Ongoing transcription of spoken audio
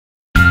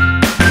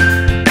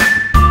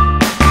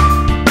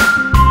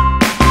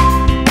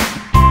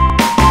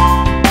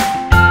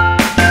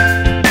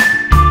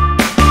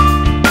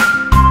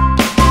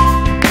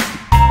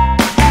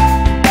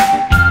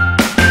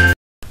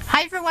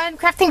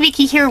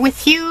Vicky here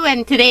with you,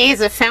 and today is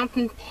a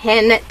fountain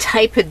pen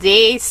type of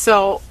day.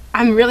 So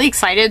I'm really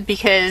excited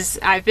because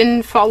I've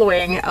been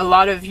following a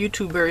lot of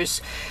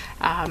YouTubers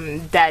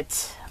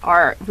that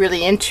are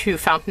really into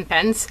fountain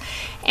pens,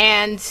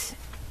 and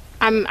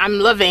I'm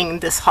loving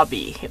this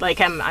hobby. Like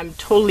I'm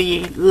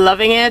totally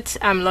loving it.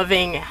 I'm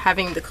loving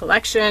having the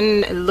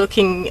collection,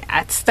 looking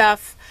at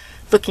stuff,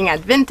 looking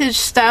at vintage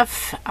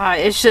stuff.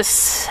 It's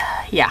just,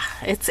 yeah,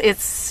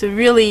 it's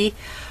really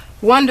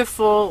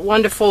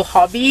wonderful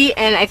hobby.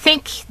 And I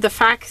think the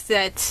fact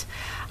that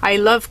I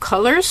love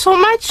color so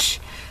much,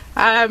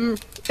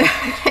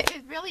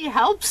 it really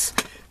helps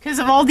because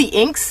of all the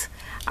inks.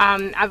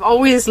 I've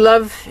always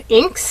loved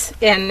inks,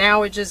 and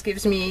now it just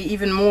gives me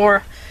even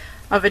more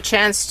of a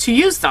chance to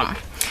use them.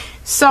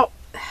 So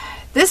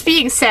this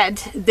being said,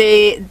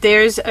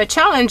 there's a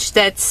challenge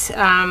that's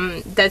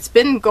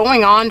been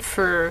going on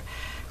for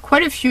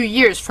quite a few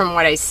years from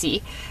what I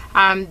see.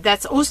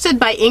 That's hosted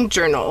by Ink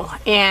Journal,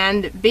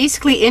 and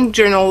basically Ink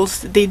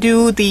Journals, they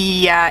do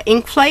the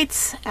ink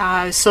flights,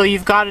 so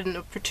you've got an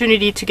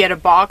opportunity to get a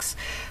box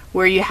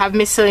where you have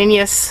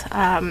miscellaneous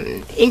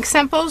ink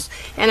samples,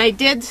 and I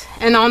did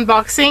an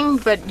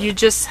unboxing, but you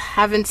just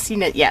haven't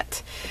seen it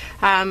yet,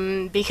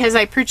 because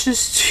I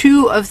purchased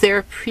two of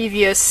their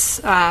previous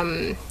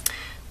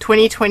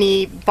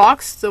 2020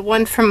 box, the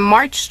one from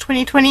March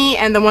 2020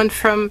 and the one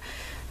from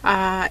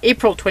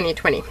April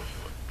 2020.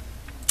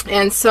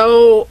 And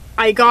so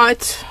I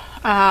got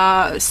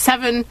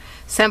 7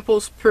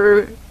 samples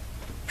per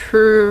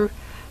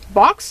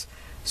box,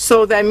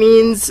 so that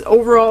means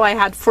overall I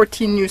had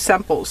 14 new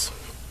samples.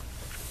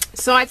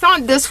 So I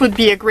thought this would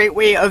be a great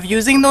way of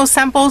using those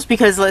samples,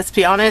 because let's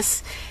be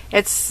honest,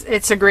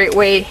 it's a great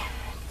way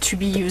to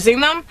be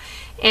using them.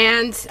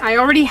 And I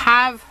already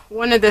have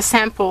one of the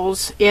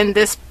samples in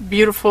this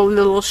beautiful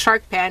little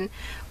shark pen,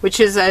 which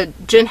is a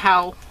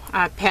Jinhao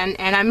pen,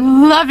 and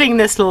I'm loving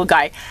this little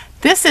guy.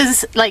 This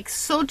is like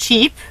so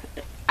cheap.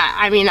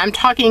 I mean, I'm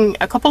talking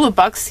a couple of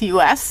bucks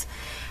US,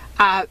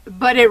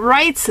 but it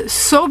writes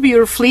so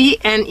beautifully,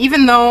 and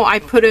even though I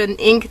put an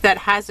ink that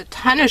has a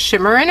ton of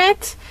shimmer in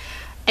it,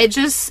 it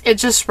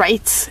just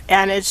writes,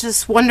 and it's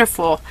just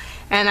wonderful.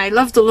 And I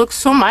love the look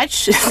so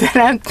much that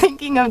I'm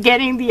thinking of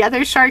getting the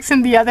other sharks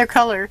in the other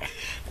color.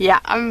 Yeah,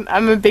 I'm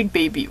a big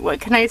baby, what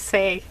can I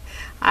say?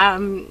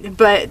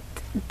 But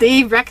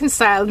they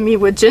reconciled me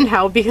with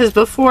Jinhao, because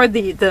before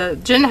the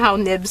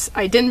Jinhao nibs,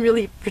 I didn't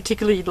really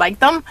particularly like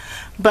them,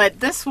 but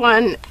this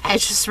one, it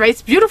just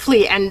writes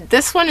beautifully, and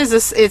this one is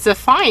a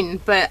fine,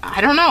 but I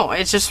don't know,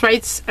 it just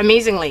writes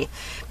amazingly.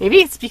 Maybe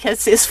it's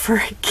because it's for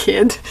a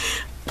kid.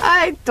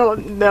 I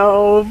don't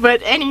know,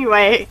 but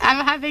anyway,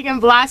 I'm having a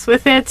blast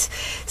with it.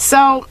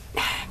 So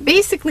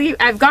basically,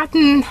 I've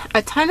gotten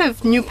a ton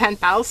of new pen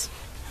pals,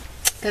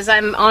 because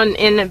I'm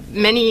in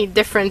many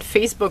different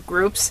Facebook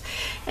groups,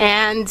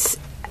 and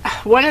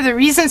one of the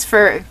reasons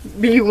for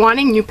me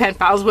wanting new pen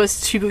pals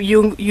was to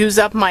use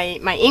up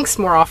my inks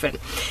more often.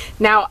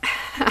 Now,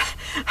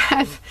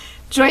 I've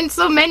joined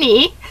so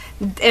many,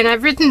 and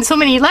I've written so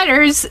many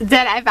letters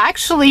that I've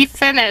actually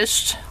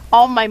finished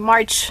all my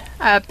March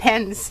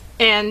pens,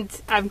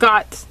 and I've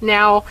got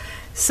now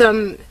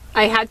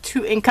I had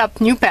to ink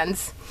up new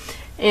pens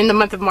in the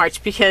month of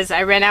March, because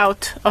I ran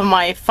out of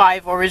my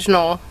five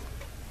original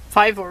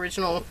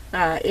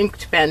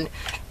inked pen,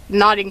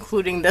 not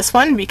including this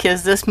one,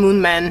 because this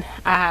Moonman,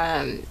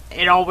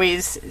 it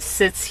always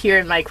sits here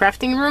in my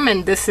crafting room,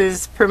 and this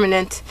is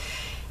permanent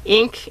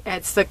ink.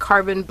 It's the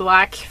carbon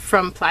black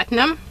from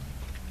Platinum,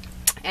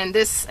 and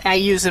this I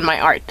use in my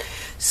art.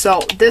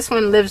 So this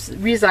one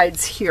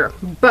resides here,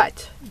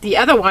 but the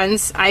other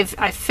ones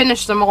I've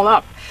finished them all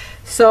up.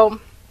 So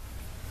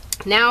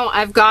now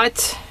I've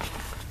got,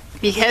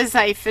 because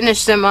I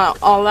finished them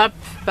all up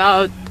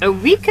about a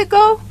week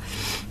ago,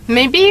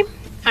 maybe,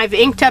 I've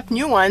inked up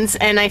new ones,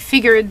 and I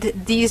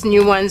figured these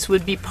new ones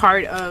would be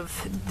part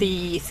of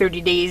the 30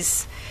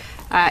 days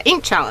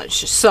ink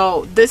challenge.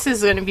 So this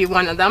is going to be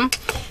one of them,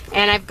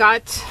 and I've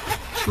got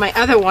my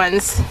other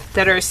ones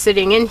that are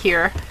sitting in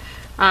here.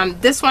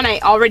 This one I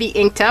already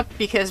inked up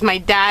because my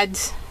dad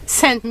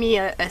sent me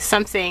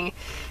something.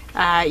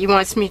 He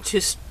wants me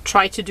to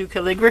try to do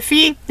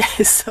calligraphy,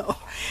 so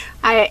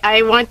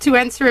I want to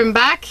answer him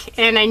back,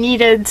 and I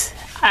needed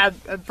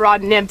a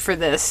broad nib for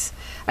this.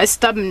 A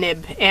stub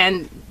nib,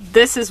 and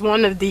this is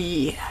one of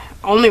the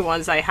only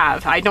ones I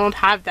have. I don't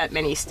have that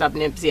many stub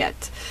nibs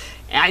yet.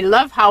 I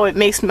love how it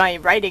makes my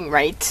writing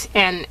right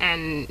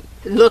and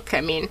look,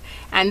 I mean,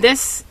 and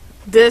this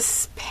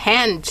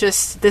pen,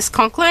 just this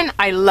Conklin,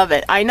 I love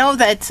it. I know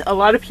that a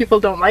lot of people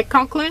don't like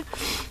Conklin.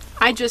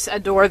 I just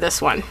adore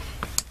this one.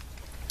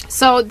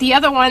 So the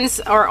other ones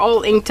are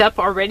all inked up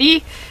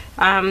already.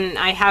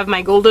 I have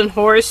my Golden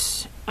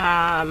Horse,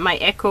 my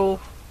Echo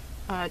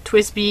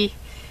Twisby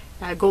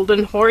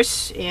Golden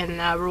Horse in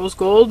rose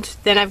gold.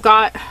 Then I've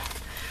got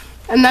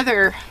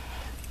another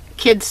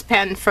kid's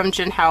pen from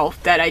Jinhao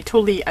that I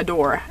totally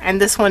adore, and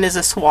this one is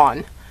a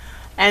swan,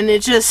 and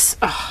it's just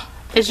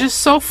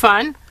so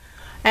fun.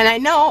 And I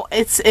know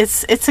it's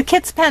a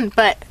kid's pen,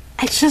 but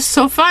it's just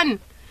so fun.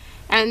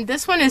 And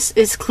this one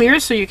is clear,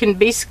 so you can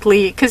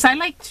basically, because I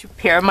like to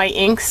pair my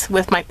inks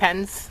with my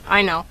pens.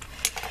 I know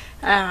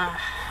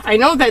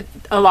that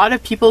a lot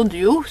of people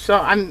do,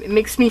 so it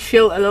makes me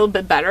feel a little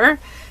bit better,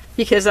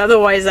 because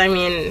otherwise, I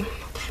mean,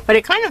 but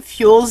it kind of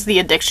fuels the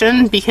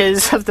addiction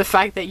because of the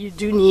fact that you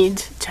do need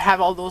to have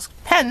all those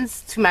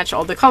pens to match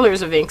all the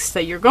colors of inks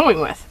that you're going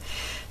with.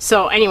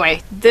 So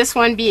anyway, this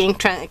one being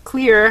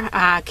clear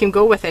can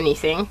go with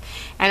anything,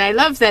 and I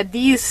love that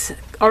these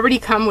already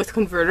come with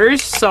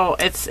converters, so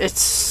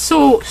it's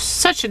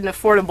such an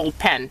affordable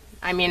pen.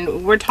 I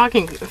mean, we're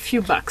talking a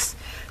few bucks.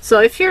 So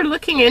if you're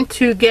looking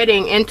into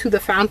getting into the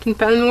fountain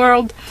pen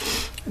world,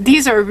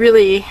 these are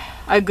really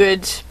a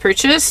good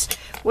purchase.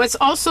 What's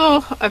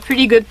also a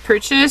pretty good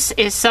purchase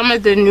is some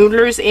of the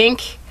Noodler's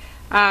ink.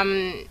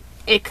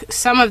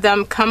 Some of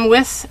them come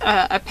with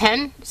a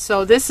pen.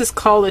 So this is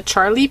called a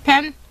Charlie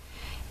pen,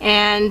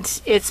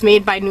 and it's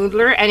made by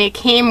Noodler, and it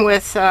came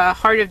with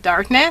Heart of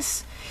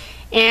Darkness,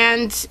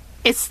 and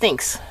it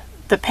stinks.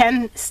 The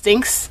pen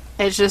stinks.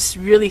 It just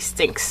really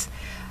stinks.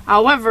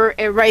 However,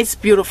 it writes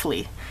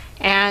beautifully.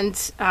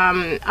 And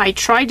I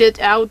tried it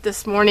out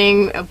this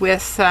morning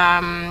with,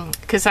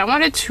 because I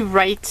wanted to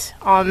write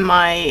on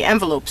my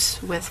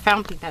envelopes with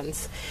fountain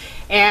pens.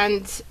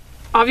 And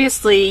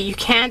obviously you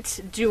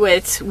can't do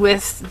it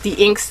with the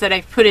inks that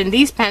I put in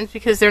these pens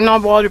because they're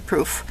not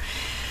waterproof.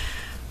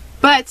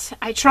 But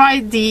I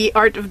tried the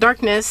Art of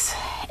Darkness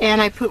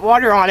and I put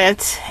water on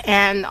it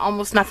and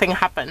almost nothing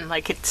happened.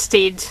 Like it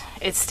stayed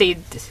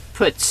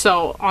put,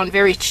 so on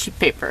very cheap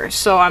paper.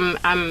 So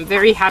I'm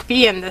very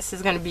happy, and this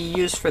is going to be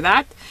used for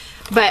that.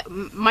 But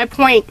my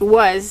point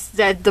was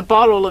that the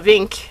bottle of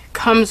ink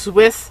comes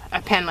with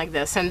a pen like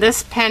this, and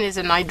this pen is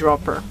an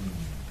eyedropper.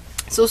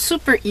 So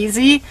super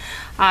easy,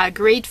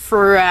 great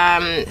for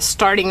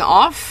starting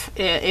off.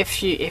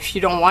 If you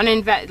don't want to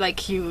invest,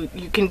 like you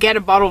can get a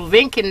bottle of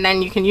ink and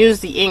then you can use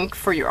the ink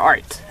for your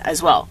art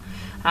as well.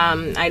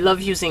 I love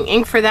using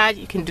ink for that.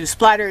 You can do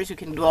splatters, you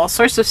can do all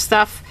sorts of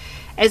stuff.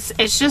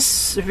 It's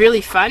just really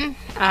fun.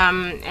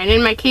 And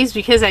in my case,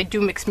 because I do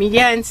mixed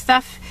media and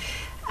stuff,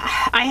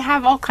 I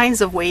have all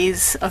kinds of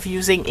ways of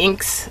using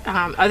inks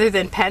other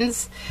than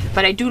pens,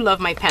 but I do love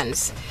my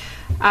pens.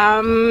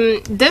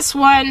 This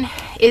one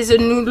is a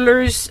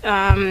Noodler's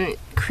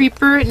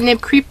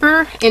Nib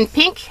Creeper in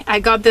pink. I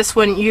got this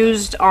one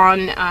used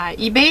on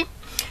eBay,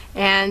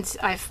 and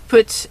I've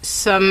put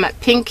some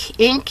pink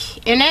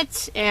ink in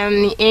it,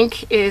 and the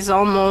ink is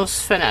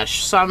almost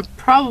finished, so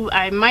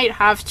I might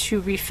have to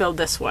refill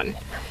this one.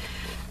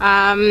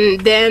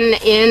 Then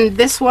in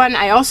this one,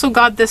 I also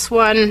got this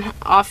one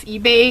off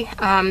eBay.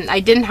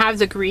 I didn't have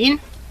the green.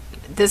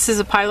 This is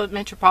a Pilot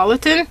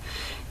Metropolitan,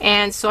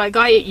 and so I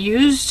got it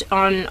used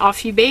off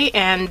eBay,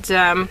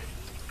 and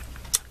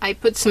I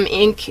put some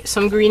ink,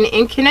 some green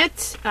ink in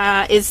it.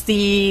 It's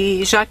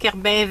the Jacques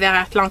Herbin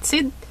Vers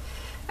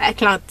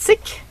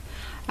Atlantique,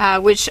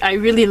 which I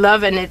really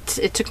love, and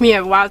it took me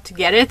a while to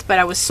get it, but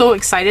I was so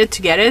excited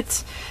to get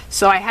it,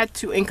 so I had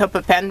to ink up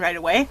a pen right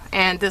away,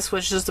 and this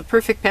was just the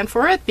perfect pen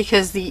for it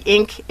because the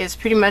ink is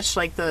pretty much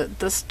like the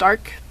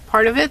dark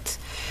part of it.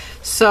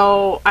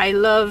 So I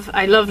love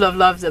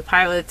the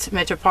Pilot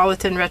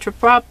Metropolitan Retro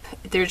Prop.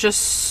 They're just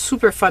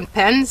super fun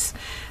pens.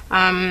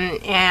 And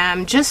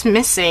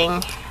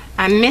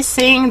I'm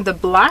missing the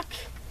black.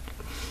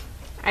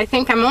 I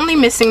think I'm only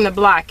missing the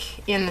black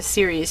in the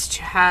series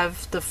to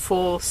have the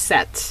full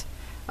set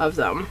of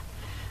them.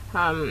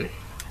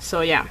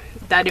 So yeah,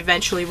 that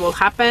eventually will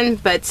happen,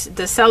 but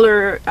the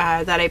seller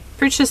that I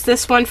purchased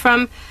this one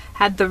from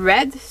had the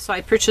red, so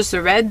I purchased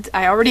the red.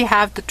 I already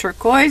have the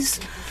turquoise.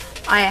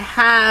 I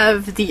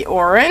have the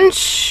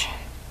orange,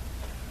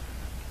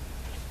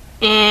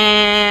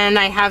 and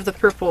I have the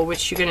purple,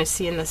 which you're gonna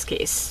see in this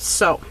case.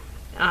 So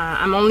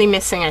I'm only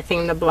missing, I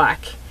think, the black.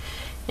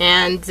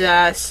 And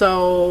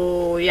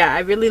so yeah, I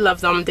really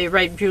love them. They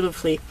write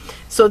beautifully.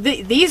 So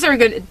these are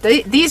good.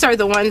 These are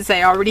the ones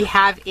I already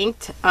have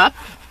inked up,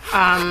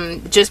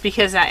 just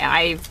because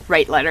I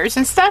write letters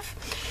and stuff.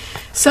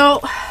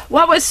 So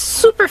what was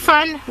super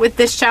fun with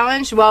this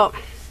challenge, well,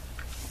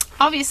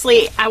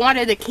 obviously I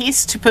wanted a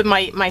case to put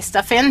my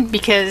stuff in,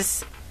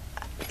 because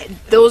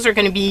those are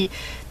going to be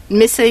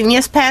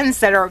miscellaneous pens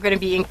that are going to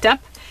be inked up,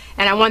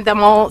 and I want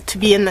them all to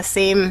be in the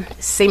same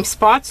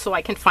spot so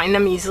I can find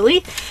them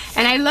easily.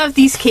 And I love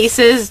these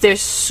cases. They're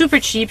super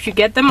cheap. You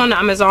get them on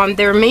Amazon.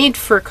 They're made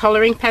for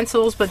coloring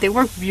pencils, but they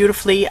work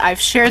beautifully.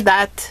 I've shared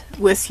that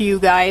with you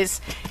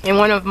guys in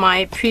one of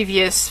my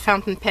previous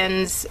fountain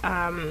pens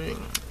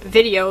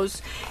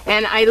videos,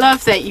 and I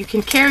love that you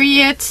can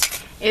carry it.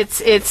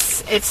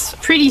 It's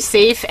pretty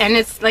safe, and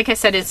it's, like I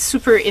said, it's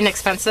super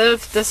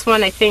inexpensive. This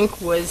one I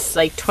think was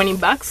like 20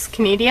 bucks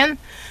Canadian.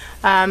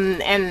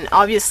 And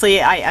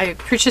obviously I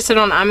purchased it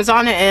on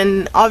Amazon,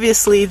 and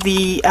obviously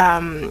the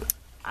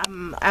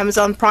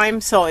Amazon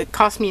Prime, so it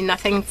cost me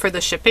nothing for the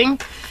shipping.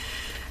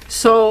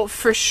 So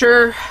for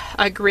sure,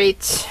 a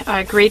great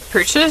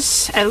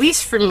purchase, at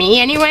least for me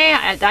anyway.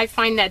 I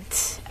find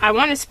that I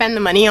want to spend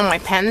the money on my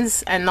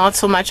pens and not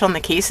so much on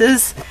the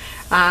cases.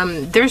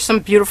 There's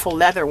some beautiful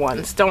leather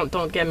ones,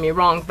 don't get me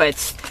wrong,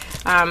 but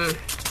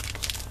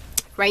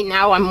right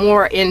now I'm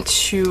more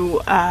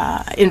into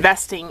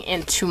investing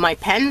into my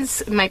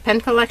pens, my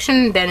pen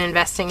collection, than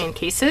investing in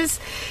cases.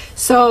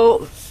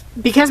 So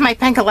because my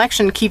pen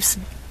collection keeps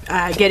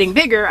getting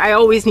bigger, I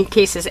always need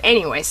cases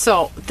anyway,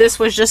 so this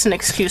was just an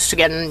excuse to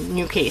get a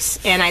new case.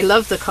 And I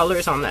love the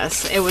colors on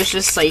this. It was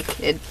just like,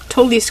 it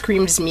totally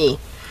screams me,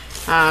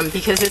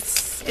 because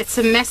it's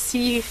a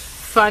messy,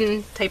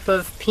 fun type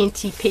of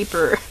painty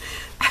paper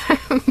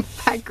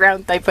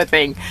background type of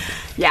thing.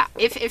 Yeah,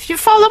 if you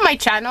follow my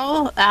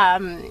channel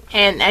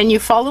and you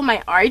follow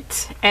my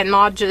art and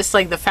not just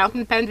like the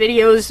fountain pen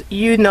videos,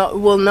 you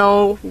will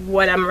know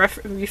what I'm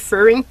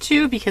referring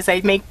to, because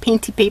I make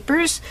painty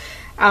papers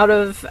out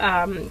of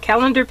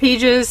calendar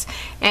pages,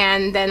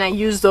 and then I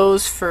use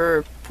those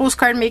for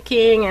postcard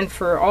making and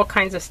for all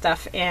kinds of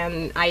stuff.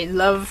 And I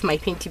love my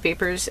painty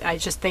papers. I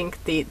just think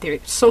they're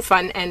so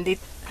fun, and they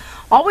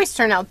always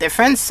turn out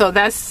different, so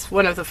that's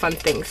one of the fun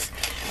things.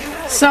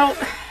 So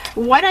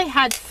what I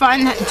had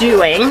fun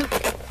doing,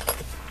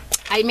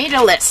 I made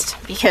a list,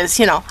 because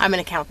you know I'm an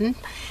accountant,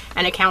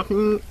 and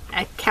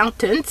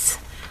accountants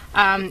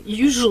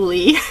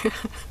usually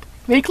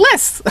make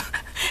lists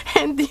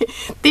and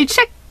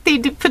they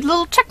put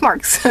little check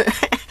marks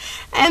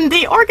and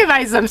they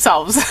organize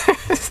themselves.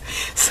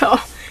 So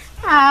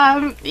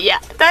yeah,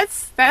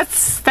 that's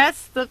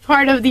the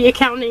part of the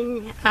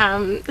accounting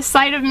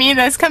side of me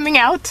that's coming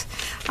out.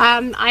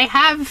 I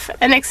have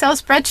an Excel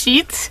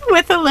spreadsheet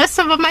with a list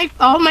of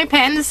all my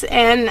pens,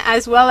 and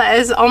as well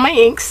as all my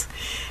inks,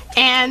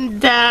 and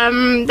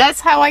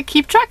that's how I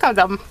keep track of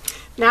them.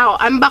 Now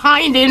I'm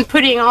behind in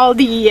putting all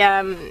the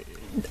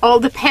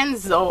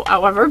pens though,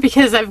 however,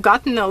 because I've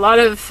gotten a lot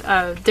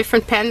of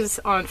different pens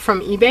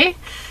from eBay,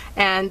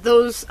 and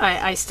those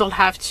I still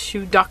have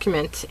to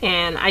document,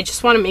 and I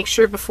just want to make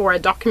sure before I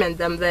document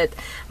them that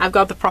I've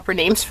got the proper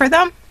names for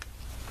them.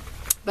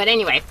 But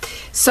anyway,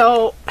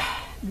 so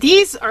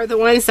these are the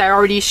ones I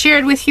already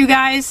shared with you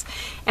guys,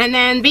 and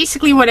then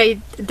basically what I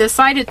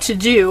decided to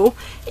do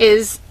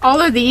is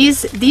all of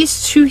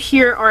these two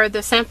here are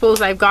the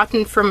samples I've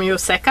gotten from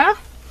Yoseka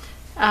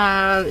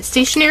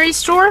stationery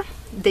store.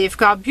 They've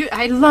got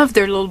I love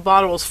their little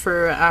bottles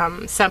for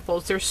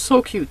samples. They're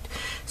so cute.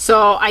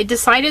 So I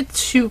decided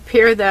to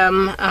pair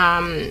them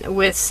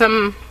with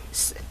some.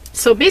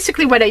 So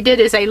basically what I did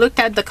is I looked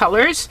at the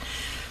colors,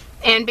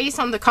 and based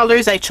on the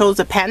colors I chose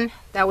a pen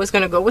that was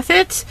going to go with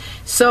it.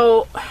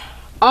 So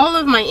all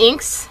of my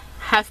inks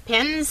have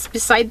pens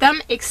beside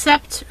them,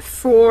 except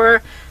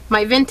for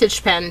my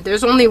vintage pen.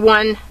 There's only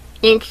one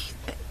ink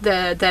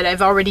that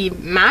I've already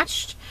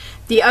matched.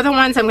 The other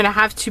ones I'm going to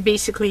have to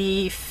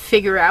basically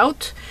figure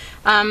out.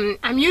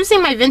 I'm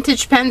using my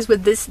vintage pens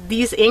with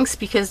these inks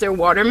because they're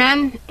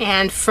Waterman,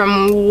 and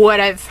from what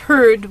I've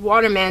heard,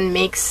 Waterman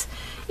makes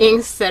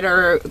inks that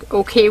are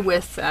okay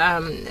with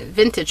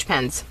vintage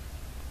pens.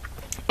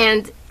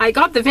 And I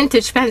got the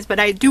vintage pens, but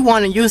I do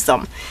want to use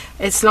them.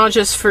 It's not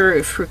just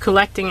for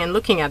collecting and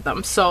looking at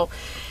them. So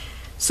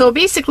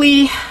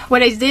basically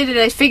what I did is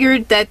I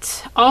figured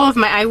that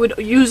I would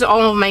use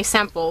all of my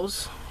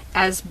samples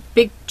as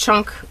big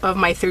chunk of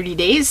my 30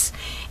 days,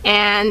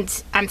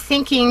 and I'm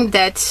thinking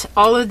that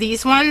all of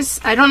these ones,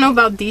 I don't know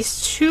about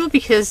these two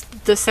because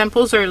the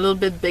samples are a little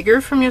bit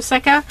bigger from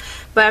Yoseka,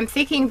 but I'm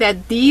thinking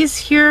that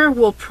these here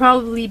will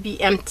probably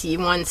be empty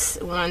once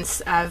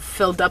I've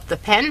filled up the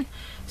pen.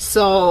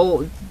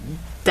 So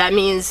that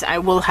means I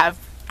will have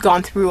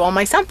gone through all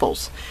my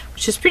samples,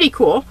 which is pretty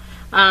cool.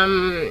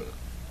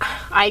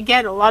 I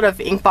get a lot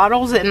of ink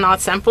bottles and not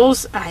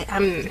samples.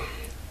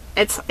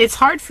 It's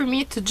hard for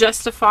me to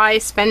justify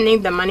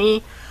spending the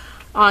money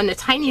on a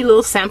tiny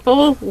little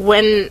sample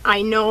when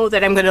I know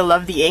that I'm going to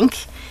love the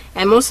ink.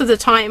 And most of the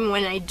time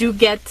when I do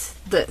get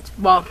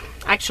well,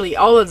 actually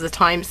all of the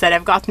times that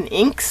I've gotten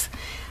inks,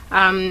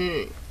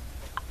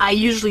 I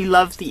usually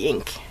love the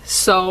ink.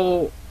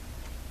 So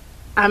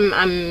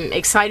I'm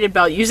excited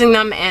about using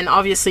them, and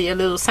obviously a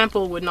little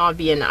sample would not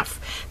be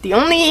enough. The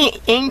only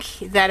ink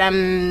that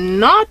I'm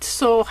not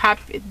so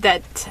happy,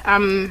 that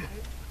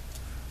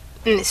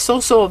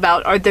so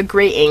about, are the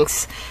gray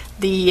inks.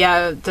 The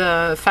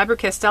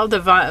Faber-Castell, the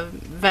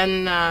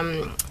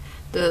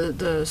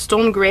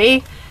Stone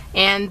Gray,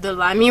 and the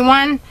Lamy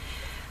one.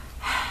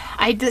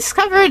 I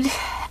discovered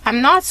I'm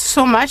not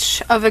so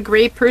much of a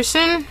gray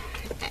person.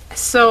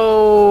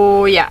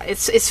 So yeah,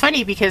 it's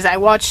funny because I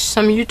watch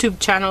some YouTube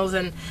channels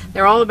and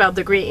they're all about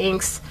the gray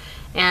inks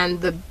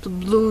and the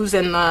blues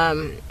and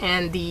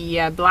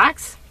the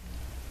blacks.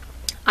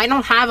 I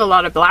don't have a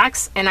lot of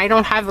blacks, and I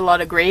don't have a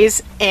lot of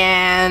grays,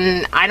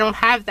 and I don't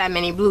have that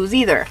many blues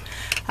either.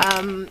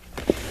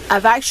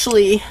 I've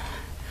actually,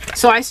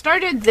 so I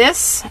started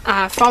this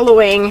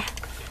following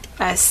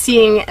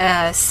seeing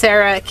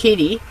Sarah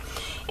Katie,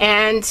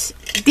 and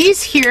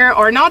these here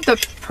are not the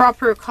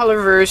proper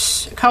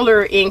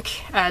color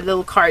ink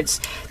little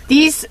cards.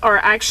 These are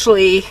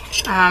actually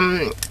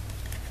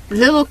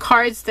little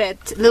cards,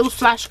 little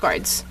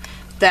flashcards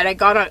that I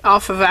got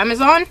off of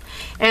Amazon,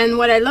 and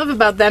what I love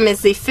about them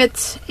is they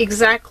fit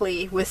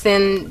exactly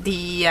within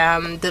the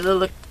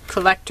little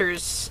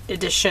collector's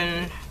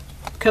edition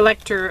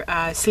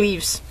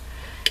sleeves.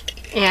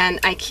 And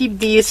I keep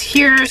these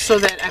here so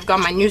that I've got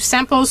my new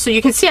samples. So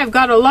you can see I've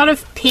got a lot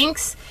of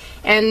pinks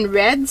and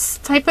reds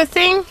type of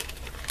thing.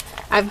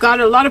 I've got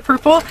a lot of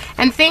purple,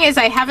 and the thing is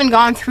I haven't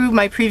gone through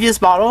my previous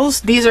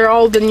bottles. These are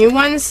all the new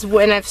ones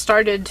when I've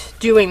started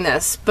doing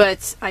this,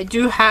 but I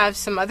do have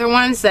some other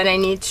ones that I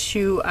need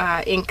to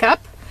ink up,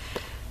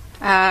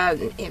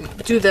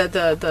 do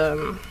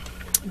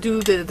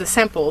the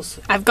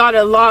samples. I've got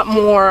a lot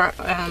more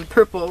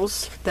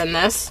purples than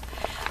this.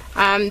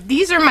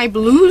 These are my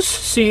blues,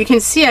 so you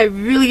can see I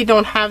really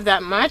don't have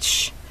that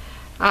much.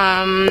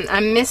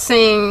 I'm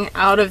missing,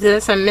 out of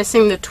this, I'm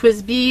missing the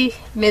Twisby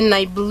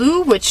Midnight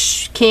Blue,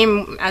 which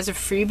came as a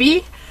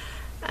freebie.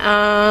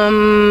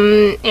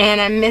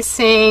 And I'm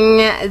missing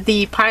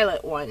the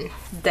Pilot one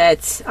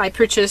that I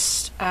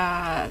purchased,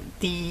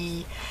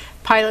 the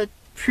Pilot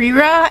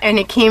Prira, and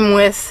it came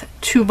with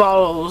 3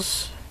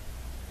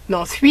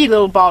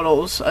 little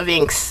bottles of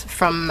inks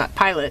from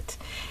Pilot.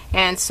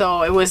 And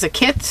so it was a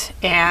kit,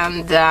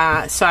 and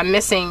so I'm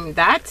missing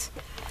that.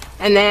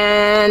 And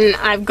then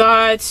I've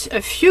got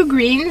a few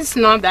greens,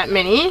 not that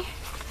many,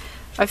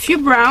 a few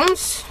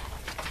browns,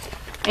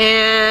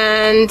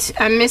 and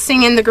I'm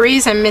missing in the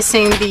grays, I'm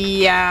missing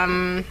the,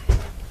 I'm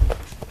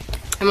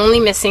only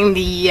missing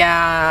the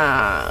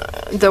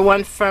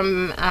one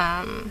from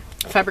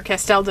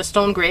Faber-Castell, the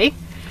Stone Grey.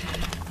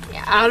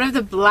 Out of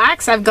the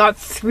blacks, I've got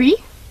 3,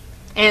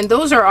 and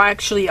those are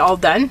actually all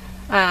done.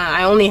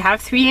 I only have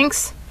 3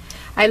 inks.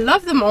 I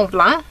love the Mont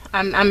Blanc.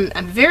 I'm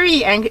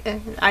very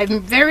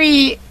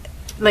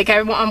like,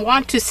 I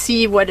want to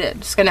see what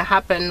it's going to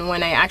happen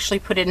when I actually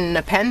put it in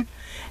a pen,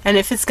 and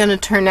if it's going to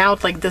turn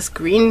out like this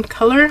green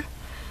color.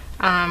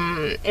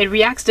 It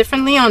reacts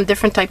differently on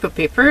different type of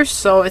papers,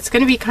 so it's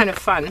going to be kind of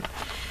fun.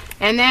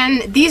 And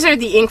then these are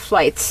the ink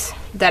flights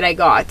that I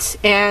got,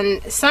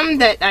 and some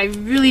that I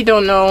really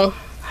don't know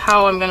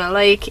how I'm going to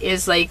like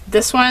is like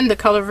this one, the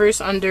Colorverse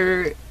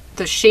Under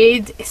the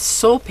Shade is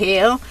so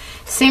pale.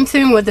 Same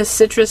thing with the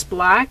Citrus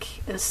Black.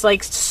 It's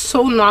like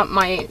so not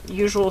my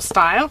usual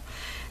style.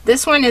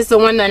 This one is the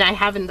one that I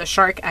have in the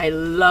Shark. I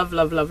love,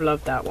 love, love,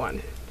 love that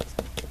one.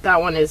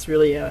 That one is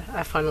really a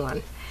fun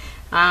one.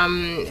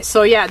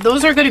 So yeah,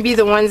 those are going to be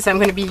the ones I'm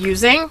going to be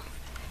using.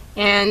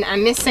 And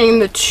I'm missing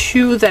the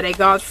 2 that I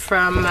got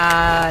from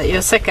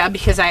Yoseka,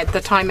 because at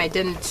the time I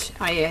didn't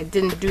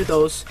do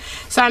those.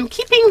 So I'm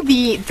keeping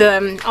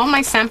all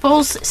my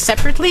samples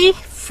separately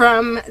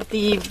from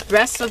the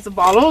rest of the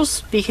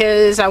bottles,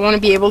 because I want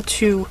to be able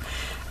to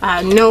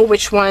know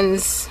which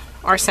ones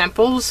are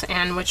samples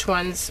and which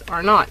ones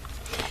are not.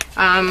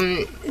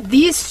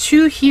 These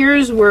 2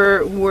 here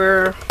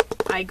were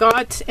I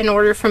got an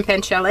order from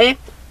Pen Chalet.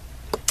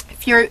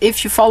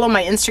 If you follow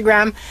my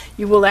Instagram,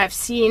 you will have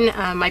seen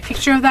my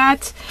picture of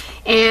that.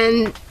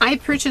 And I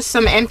purchased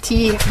some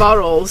empty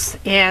bottles,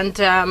 and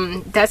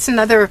that's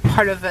another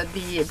part of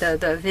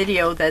the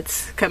video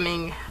that's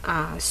coming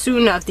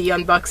soon, of the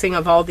unboxing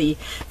of all the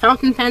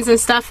fountain pens and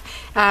stuff.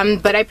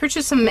 But I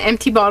purchased some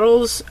empty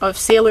bottles of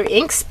Sailor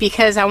inks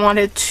because I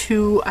wanted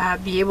to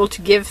be able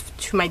to give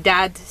to my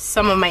dad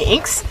some of my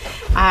inks,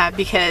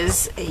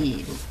 because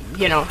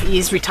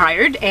he's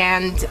retired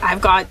and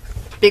I've got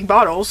big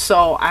bottles,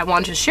 so I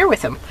want to share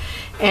with him.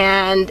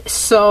 And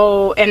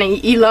so, and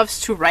he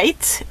loves to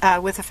write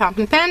with a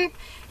fountain pen.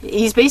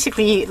 He's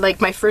basically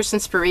like my first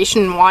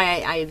inspiration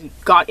why I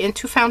got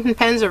into fountain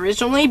pens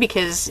originally,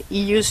 because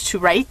he used to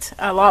write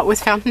a lot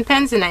with fountain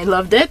pens and I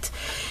loved it.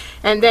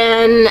 And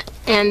then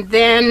in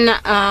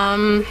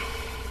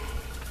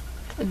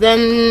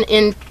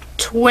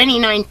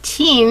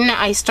 2019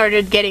 I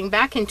started getting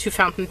back into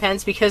fountain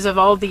pens because of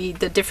all the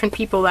different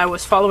people I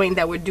was following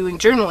that were doing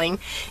journaling,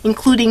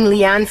 including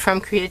Leanne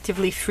from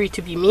Creatively Free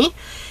to Be Me.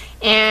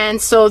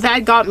 And so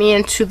that got me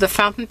into the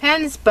fountain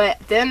pens, but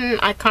then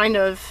I kind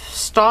of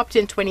stopped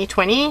in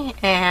 2020,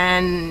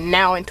 and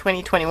now in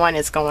 2021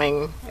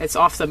 it's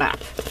off the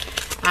map.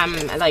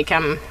 I'm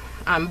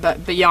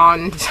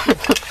beyond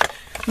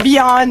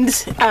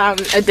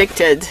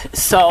addicted.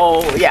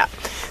 So yeah,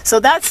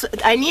 so that's,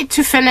 I need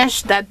to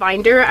finish that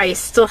binder. I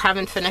still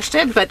haven't finished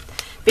it, but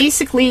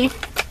basically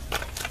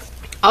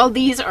all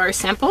these are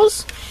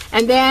samples.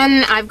 And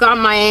then I've got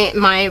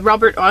my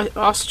Robert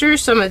Oster,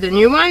 some of the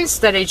new ones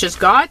that I just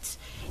got,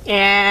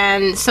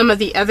 and some of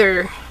the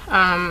other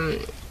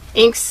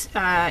inks,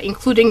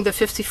 including the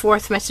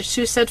 54th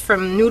Massachusetts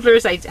from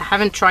Noodlers. I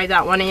haven't tried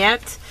that one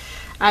yet.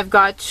 I've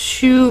got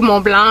 2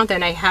 Mont Blanc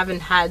that I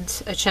haven't had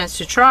a chance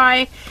to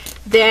try.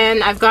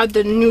 Then I've got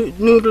the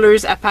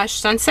Noodlers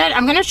Apache Sunset.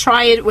 I'm gonna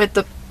try it with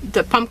the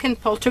Pumpkin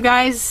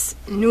Poltergeist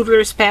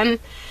Noodlers pen.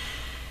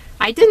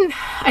 I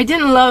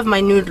didn't love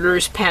my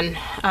Noodlers pen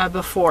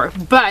before,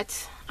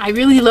 but I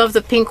really love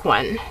the pink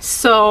one.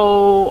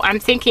 So I'm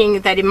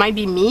thinking that it might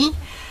be me.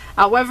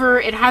 However,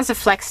 it has a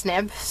flex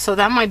nib, so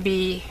that might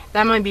be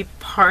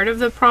part of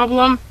the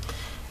problem.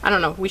 I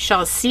don't know, we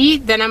shall see.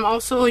 Then I'm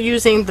also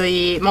using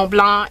the Mont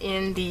Blanc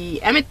in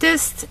the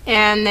Amethyst,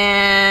 and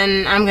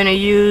then I'm gonna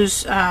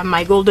use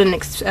my Golden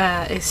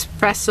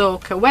Espresso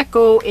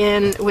Kaweco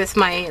in with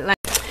my,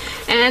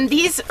 and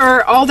these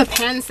are all the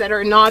pens that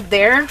are not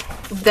there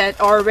that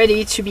are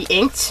ready to be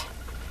inked.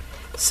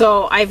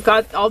 So I've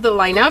got all the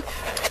lineup,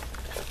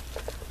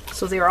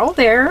 so they're all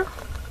there,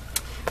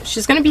 which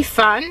is gonna be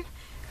fun.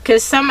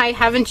 Because some I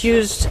haven't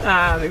used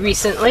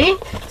recently,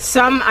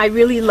 some I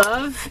really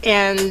love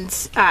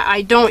and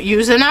I don't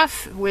use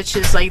enough, which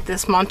is like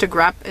this Monte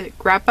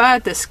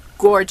Grappa, this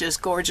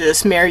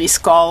gorgeous Mary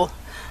Skull,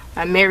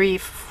 Mary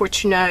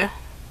Skull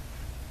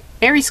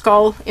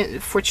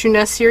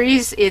Fortuna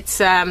series. It's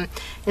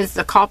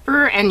the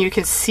copper, and you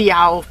can see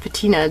how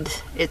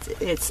patinaed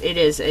it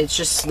is. It's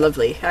just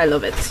lovely. I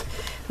love it.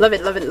 Love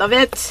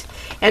it.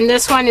 And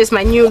this one is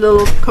my new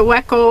little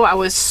Kaweco. I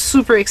was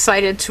super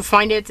excited to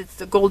find it. It's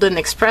the Golden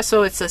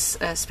Espresso. It's a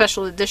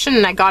special edition,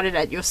 and I got it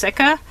at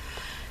Yoseka.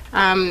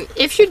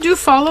 If you do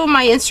follow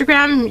my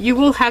Instagram, you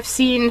will have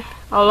seen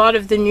a lot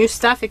of the new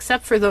stuff,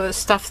 except for the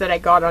stuff that I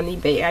got on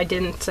eBay. I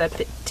didn't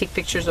take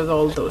pictures of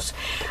all of those.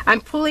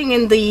 I'm pulling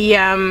in the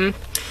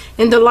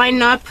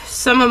lineup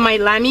some of my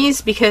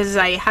Lammies because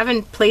I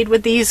haven't played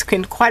with these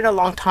in quite a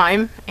long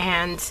time,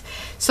 and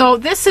so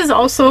this is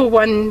also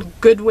one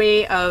good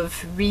way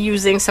of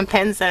reusing some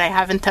pens that I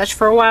haven't touched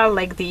for a while,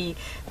 like the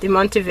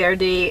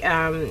Monteverde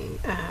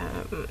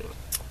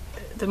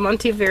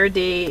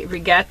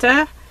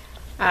Regatta.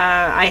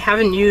 I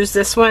haven't used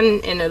this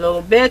one in a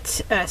little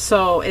bit,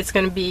 so it's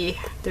gonna be,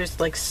 there's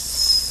like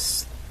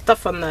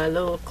stuff on the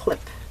little clip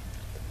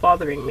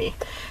bothering me.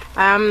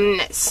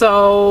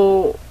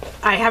 So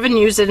I haven't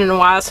used it in a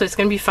while, so it's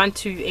gonna be fun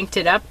to ink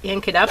it up.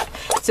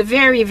 It's a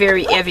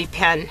very heavy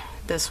pen,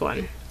 this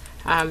one,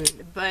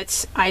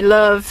 but I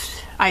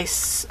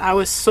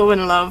was so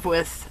in love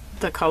with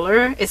the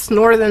color. It's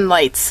Northern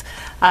Lights.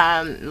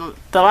 The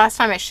last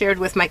time I shared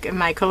with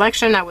my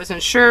collection, I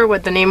wasn't sure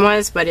what the name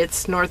was, but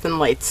it's Northern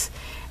Lights,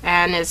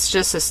 and it's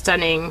just a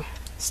stunning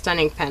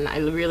pen. I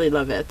really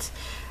love it.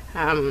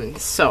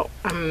 So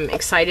I'm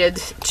excited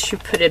to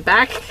put it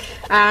back.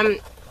 I'm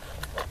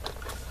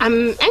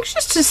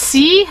anxious to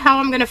see how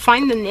I'm gonna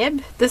find the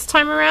nib this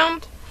time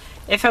around,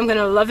 if I'm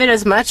gonna love it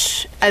as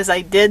much as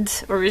I did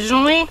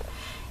originally,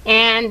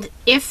 and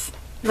if,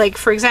 like,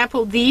 for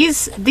example,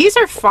 these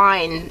are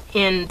fine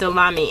in the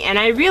Lamy, and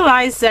I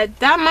realized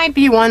that might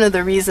be one of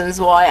the reasons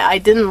why I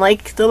didn't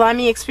like the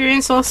Lamy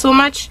experience so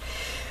much,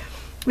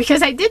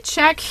 because I did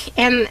check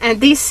and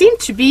they seem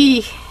to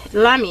be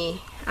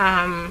Lamy.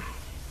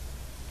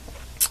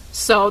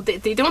 So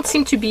they don't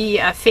seem to be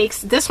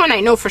fakes. This one I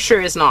know for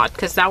sure is not,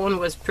 because that one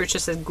was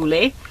purchased at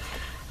Goulet.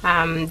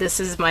 This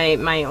is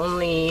my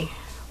only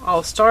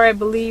All-Star, I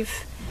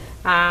believe.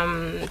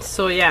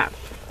 So yeah,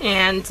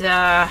 and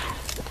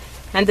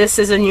this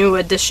is a new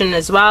edition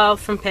as well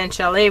from Pen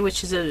Chalet,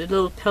 which is a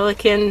little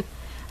pelican.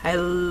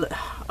 I'm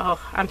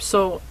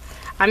so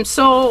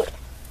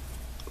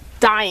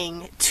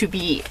dying to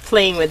be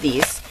playing with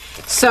these.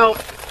 So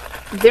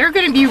they're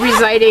going to be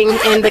residing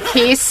in the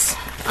case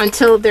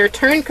until their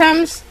turn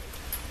comes.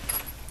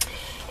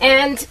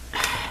 And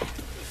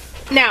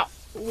now,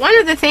 one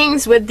of the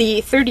things with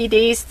the 30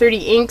 days,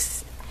 30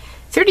 inks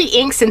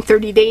in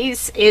 30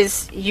 days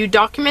is you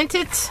document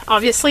it,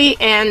 obviously,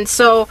 and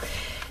so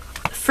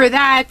for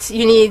that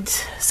you need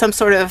some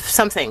sort of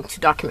something to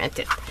document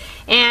it.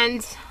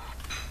 And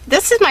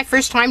this is my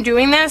first time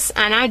doing this,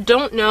 and I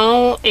don't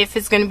know if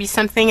it's going to be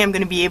something I'm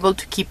going to be able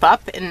to keep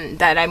up and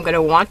that I'm going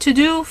to want to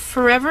do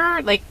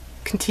forever, like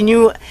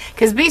continue,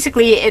 because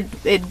basically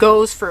it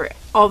goes for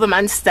all the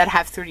months that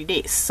have 30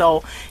 days.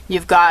 So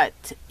you've got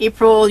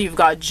April, you've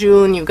got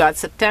June, you've got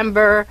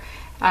September,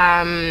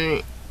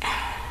 am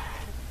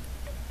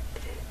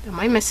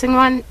I missing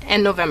one?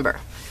 And November.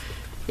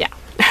 Yeah.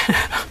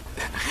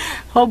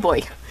 Oh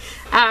boy.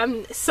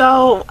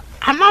 So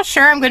I'm not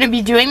sure I'm going to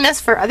be doing this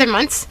for other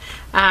months,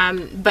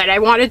 but I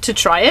wanted to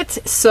try it.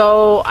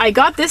 So I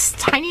got this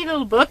tiny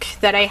little book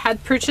that I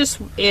had purchased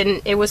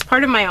it was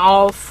part of my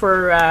haul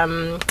for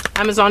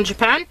Amazon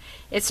Japan.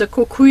 It's a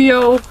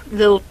Kokuyo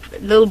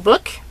little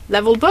book,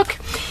 level book,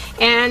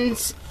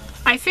 and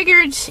I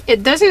figured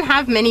it doesn't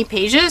have many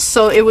pages,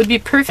 so it would be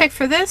perfect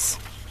for this.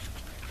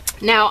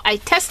 Now I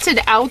tested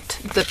out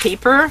the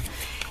paper,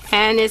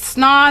 and it's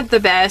not the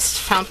best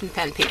fountain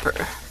pen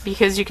paper,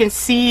 because you can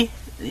see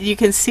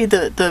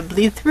the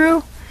bleed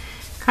through,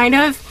 kind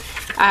of.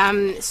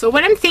 So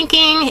what I'm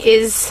thinking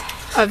is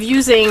of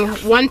using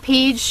one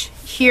page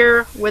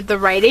here with the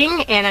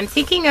writing, and I'm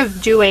thinking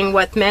of doing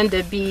what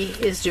Manda B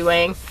is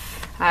doing.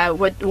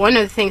 What one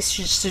of the things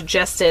she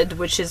suggested,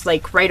 which is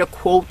like write a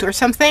quote or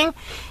something,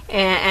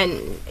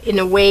 and in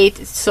a way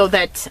so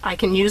that I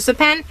can use the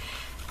pen.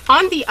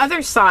 On the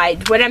other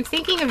side, what I'm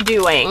thinking of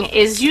doing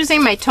is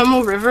using my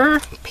Tomoe River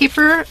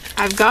paper.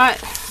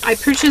 I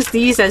purchased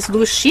these as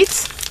loose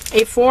sheets,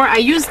 A4. I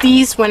use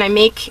these when I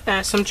make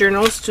some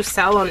journals to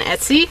sell on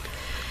Etsy.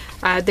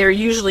 They're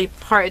usually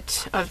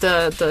part of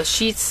the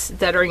sheets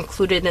that are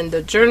included in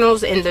the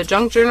journals, in the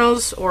junk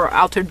journals or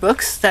altered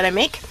books that I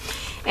make.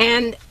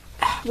 And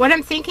what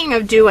I'm thinking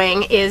of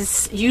doing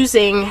is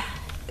using,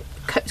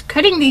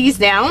 cutting these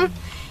down,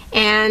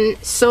 and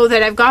so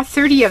that I've got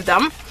 30 of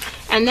them,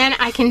 and then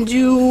I can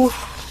do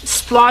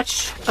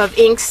splotch of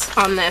inks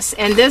on this.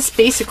 And this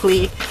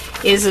basically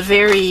is a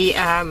very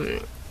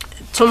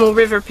Tomoe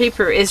River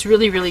paper is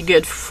really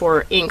good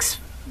for inks,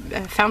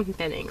 fountain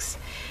pen inks.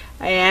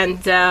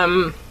 And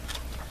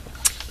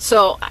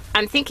so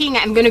I'm thinking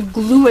I'm gonna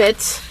glue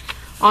it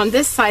on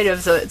this side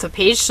of the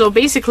page, so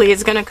basically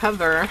it's gonna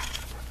cover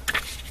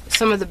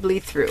some of the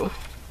bleed through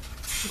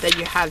that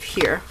you have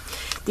here.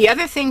 The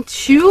other thing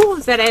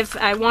too that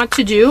I want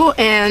to do,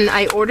 and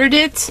I ordered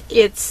it,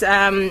 it's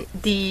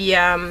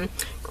the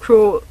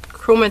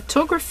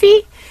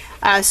chromatography.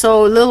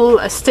 So little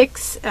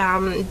sticks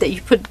that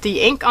you put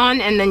the ink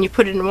on, and then you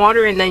put it in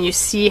water, and then you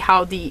see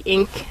how the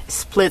ink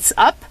splits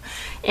up.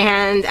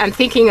 And I'm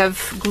thinking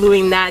of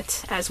gluing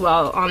that as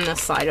well on the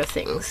side of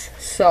things.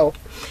 So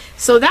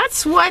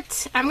that's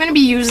what I'm going to be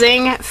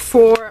using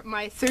for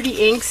my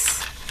 30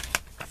 inks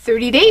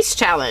 30 days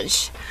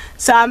challenge.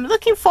 So I'm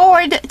looking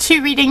forward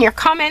to reading your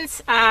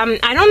comments. I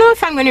don't know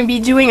if I'm going to be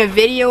doing a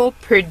video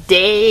per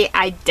day.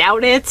 I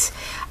doubt it.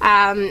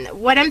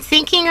 What I'm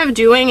thinking of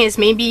doing is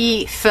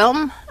maybe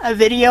film a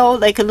video,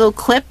 like a little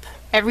clip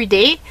every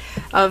day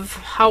of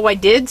how I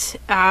did,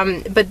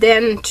 but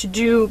then to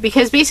do,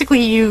 because basically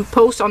you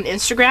post on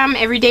Instagram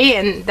every day,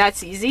 and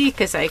that's easy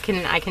because I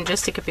can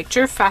just take a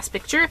picture, fast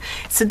picture.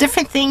 It's a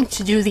different thing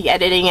to do the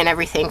editing and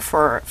everything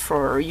for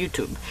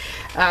YouTube.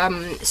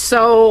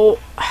 So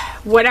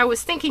what I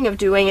was thinking of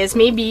doing is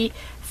maybe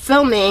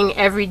filming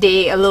every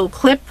day a little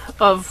clip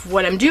of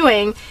what I'm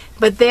doing,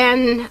 but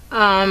then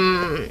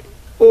and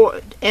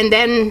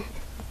then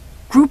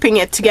grouping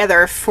it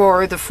together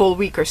for the full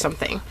week or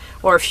something,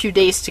 or a few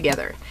days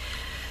together.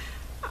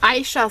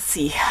 I shall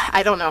see.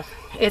 I don't know.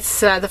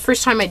 It's the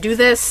first time I do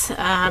this,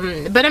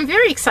 but I'm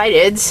very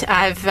excited.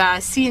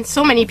 I've seen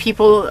so many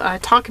people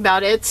talk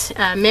about it.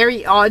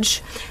 Mary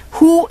Odge,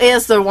 who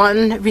is the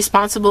one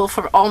responsible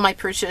for all my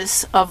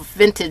purchase of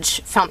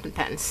vintage fountain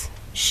pens.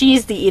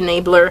 She's the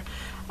enabler,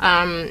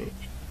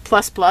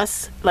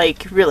 plus,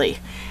 like really.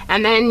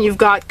 And then you've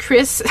got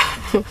Chris,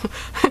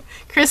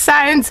 Chris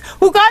Science,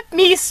 who got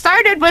me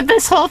started with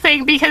this whole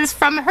thing, because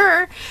from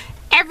her,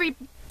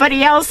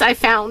 everybody else I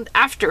found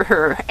after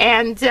her.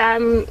 And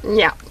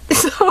yeah,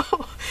 so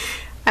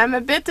I'm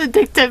a bit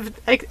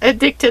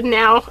addicted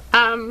now,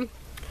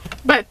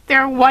 but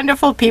they're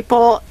wonderful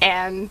people,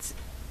 and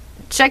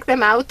check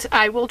them out.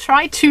 I will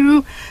try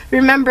to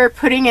remember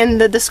putting in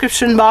the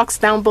description box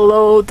down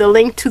below the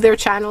link to their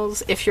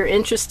channels if you're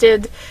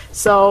interested.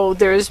 So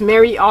there's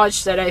Mary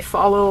Odge that I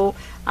follow.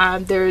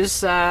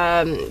 There's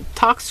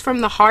Talks from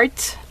the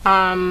Heart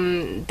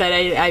that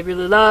I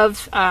really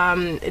love.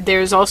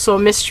 There's also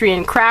Mystery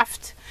and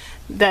Craft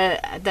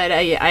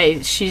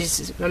that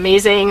she's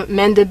amazing.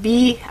 Menda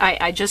B,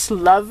 I just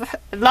love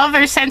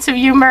her sense of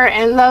humor,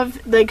 and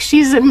love, like,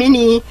 she's a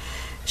mini,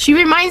 she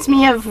reminds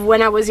me of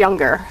when I was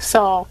younger.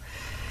 So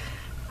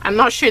I'm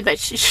not sure that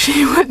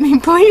she would be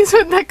pleased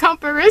with the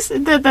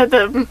comparison,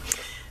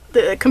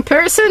 the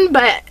comparison,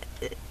 but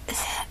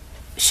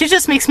she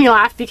just makes me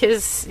laugh,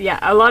 because yeah,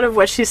 a lot of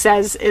what she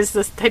says is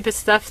the type of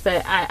stuff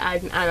that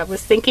I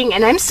was thinking,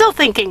 and I'm still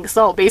thinking.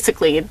 So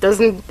basically it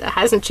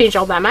hasn't changed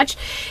all that much.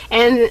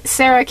 And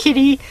Sarah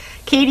Katie,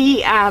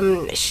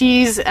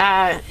 she's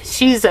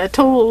a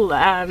total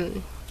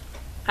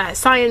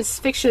science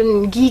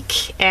fiction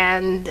geek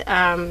and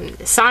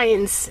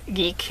science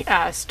geek,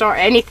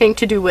 anything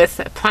to do with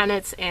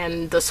planets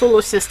and the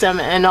solar system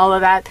and all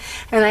of that.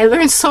 And I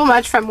learned so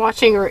much from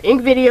watching her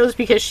ink videos,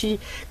 because she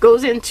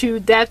goes into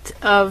depth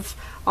of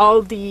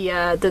all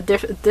the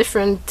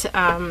different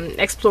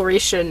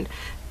exploration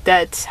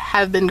that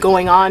have been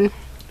going on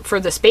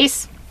for the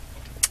space.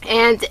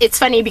 And it's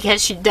funny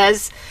because she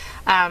does,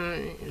 my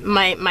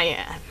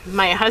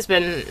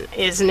husband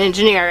is an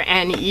engineer,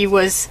 and he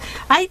was,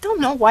 I don't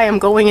know why I'm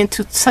going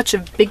into such a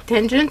big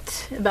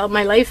tangent about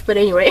my life, but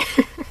anyway,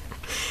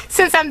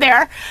 since I'm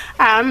there,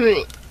 I'm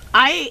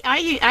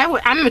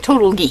a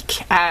total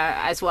geek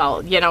as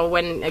well. You know,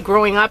 when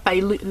growing up, I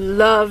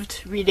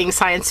loved reading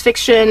science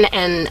fiction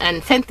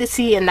and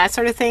fantasy and that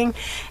sort of thing,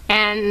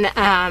 and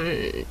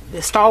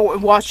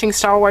watching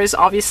Star Wars,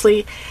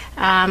 obviously.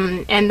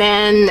 And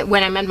then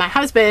when I met my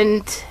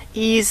husband,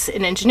 he's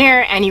an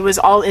engineer, and he was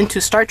all into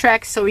Star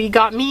Trek, so he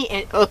got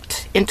me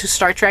hooked into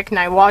Star Trek, and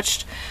I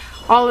watched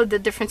all of the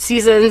different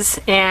seasons.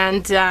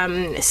 And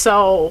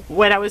so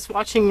when I was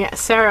watching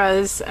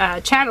Sarah's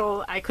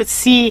channel, I could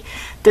see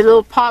the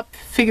little pop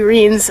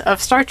figurines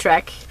of Star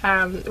Trek,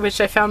 which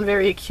I found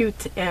very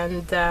cute.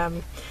 And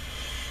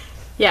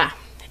yeah,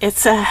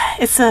 it's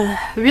a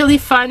really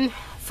fun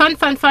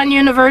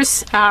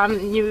universe.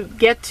 You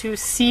get to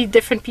see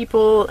different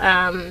people,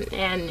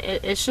 and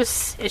it's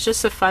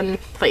just a fun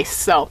place.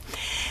 So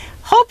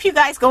hope you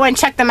guys go and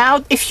check them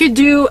out if you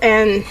do,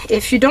 and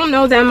if you don't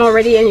know them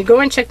already and you go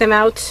and check them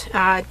out,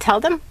 tell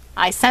them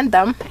I send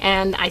them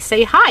and I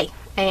say hi.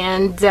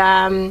 And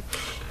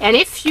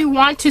if you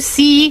want to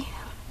see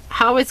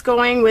how it's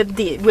going with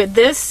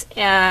this,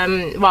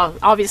 well,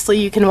 obviously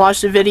you can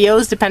watch the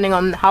videos depending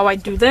on how I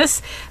do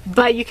this,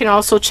 but you can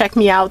also check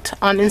me out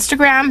on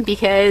Instagram,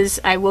 because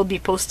I will be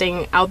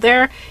posting out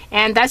there,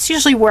 and that's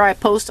usually where I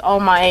post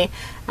all my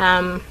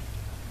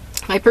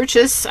my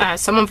purchase,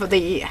 some of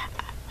the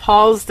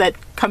hauls that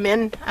come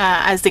in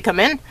as they come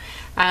in,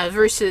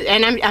 versus,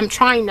 and I'm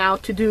trying now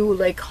to do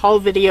like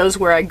haul videos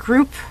where I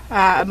group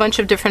a bunch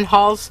of different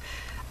hauls.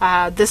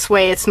 This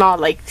way it's not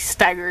like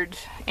staggered,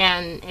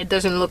 and it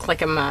doesn't look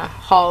like I'm a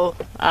haul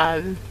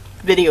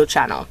video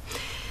channel,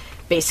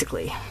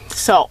 basically.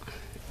 So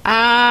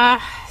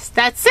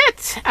that's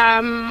it.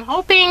 I'm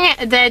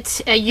hoping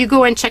that you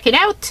go and check it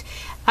out.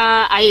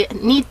 I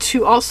need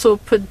to also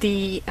put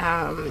the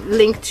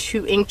link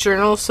to Ink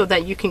Journal so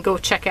that you can go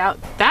check out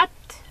that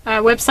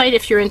website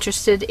if you're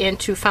interested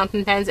into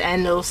fountain pens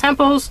and little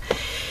samples.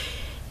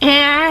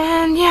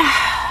 And yeah,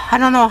 I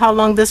don't know how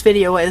long this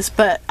video is,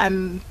 but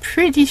I'm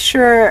pretty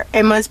sure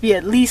it must be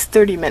at least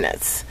 30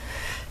 minutes.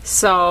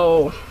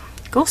 So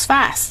it goes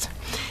fast.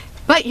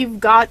 But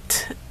you've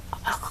got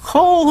a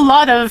whole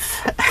lot of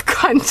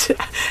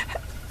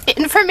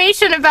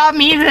information about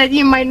me that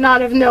you might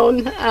not have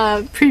known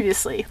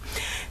previously.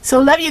 So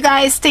love you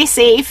guys, stay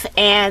safe,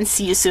 and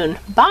see you soon.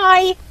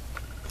 Bye!